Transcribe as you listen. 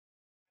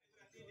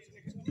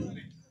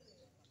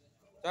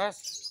Tas.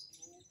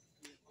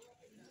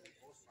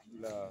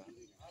 Lah.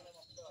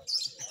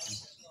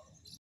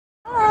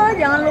 Halo,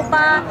 jangan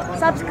lupa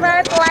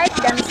subscribe, like,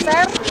 dan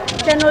share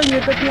channel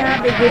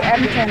YouTube-nya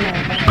BGM Channel.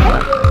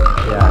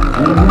 Ya.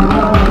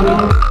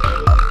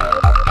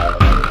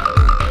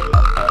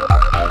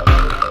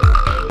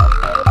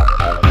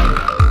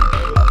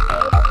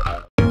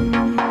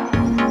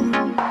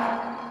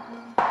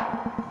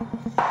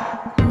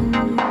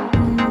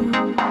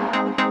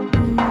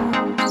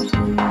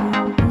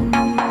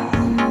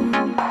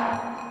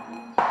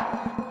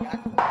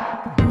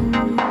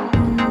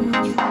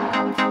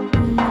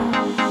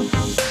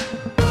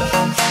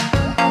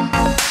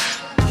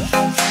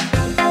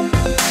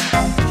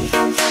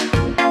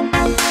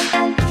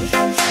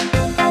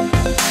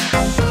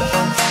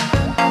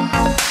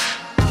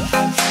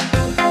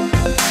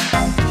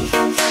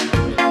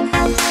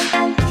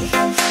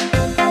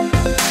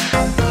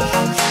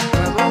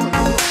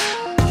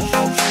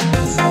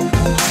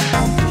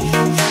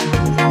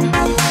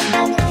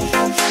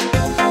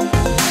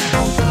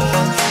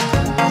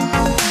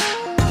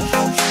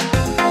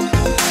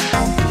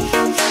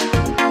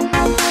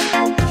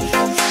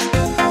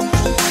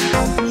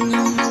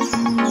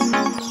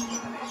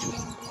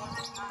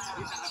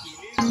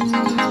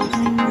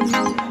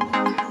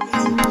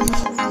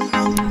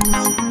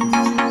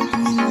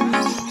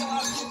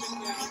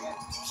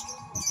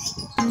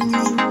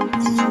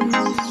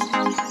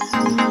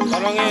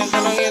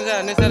 Tolongin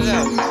Zah, Nisar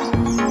Zah.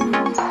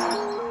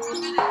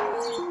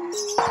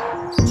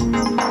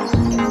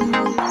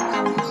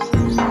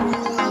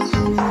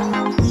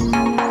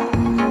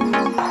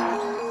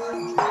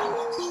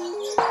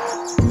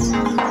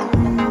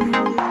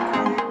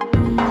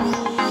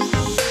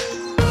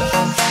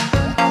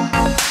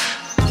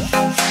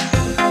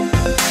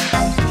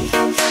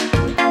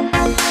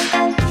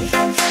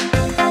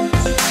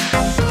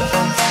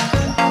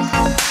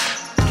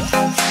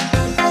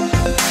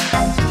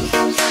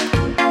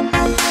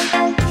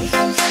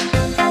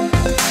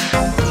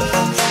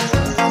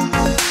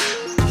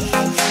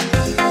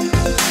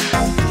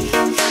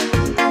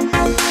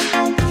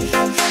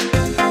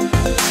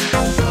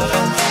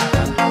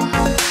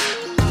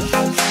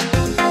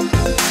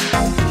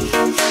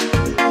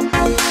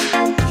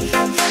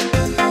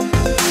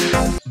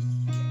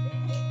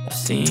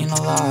 Seen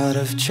a lot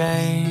of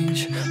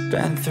change,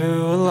 been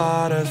through a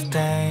lot of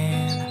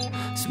pain.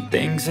 Some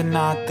things are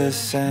not the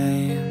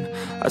same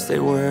as they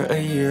were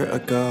a year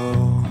ago,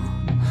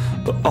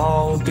 but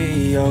all will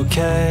be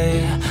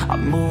okay. I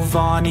move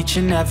on each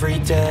and every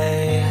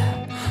day.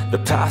 The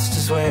past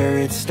is where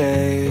it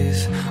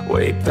stays,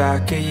 way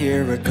back a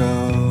year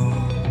ago.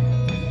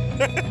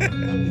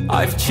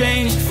 I've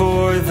changed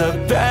for the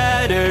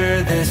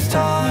better this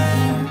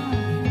time.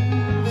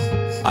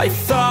 I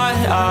thought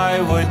I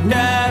would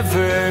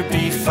never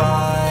be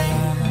fine.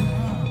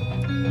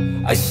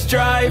 I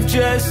strive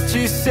just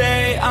to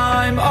say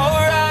I'm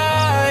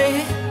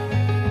alright,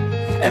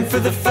 and for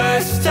the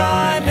first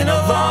time in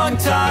a long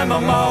time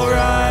I'm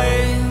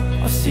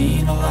alright. I've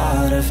seen a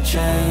lot of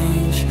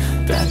change,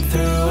 been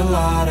through a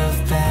lot of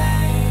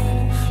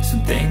pain.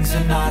 Some things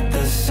are not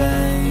the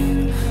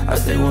same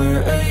as they were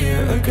a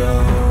year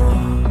ago,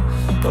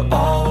 but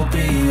all will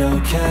be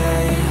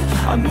okay.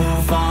 I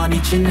move on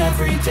each and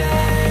every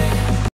day.